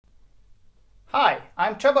Hi,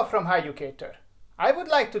 I'm Csaba from HiDucator. I would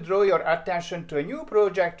like to draw your attention to a new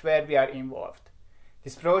project where we are involved.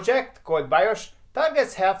 This project, called BioS,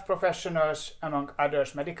 targets health professionals, among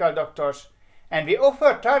others medical doctors, and we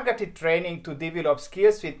offer targeted training to develop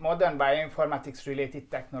skills with modern bioinformatics-related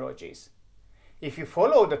technologies. If you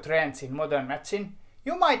follow the trends in modern medicine,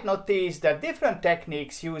 you might notice that different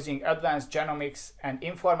techniques using advanced genomics and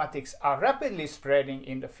informatics are rapidly spreading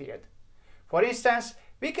in the field. For instance,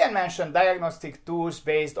 we can mention diagnostic tools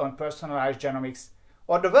based on personalized genomics,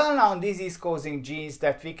 or the well-known disease-causing genes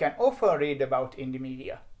that we can often read about in the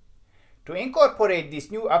media. To incorporate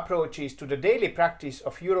these new approaches to the daily practice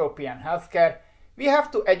of European healthcare, we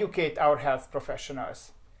have to educate our health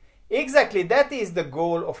professionals. Exactly that is the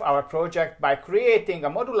goal of our project by creating a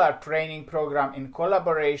modular training program in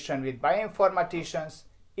collaboration with bioinformaticians,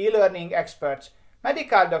 e-learning experts,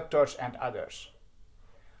 medical doctors, and others.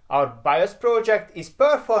 Our BioS project is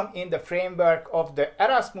performed in the framework of the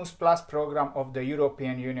Erasmus Plus program of the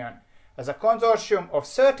European Union as a consortium of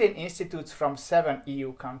 13 institutes from 7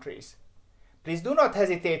 EU countries. Please do not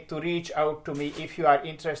hesitate to reach out to me if you are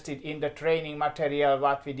interested in the training material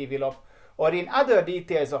what we develop or in other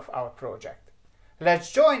details of our project.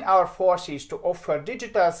 Let's join our forces to offer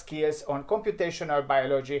digital skills on computational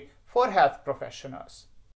biology for health professionals.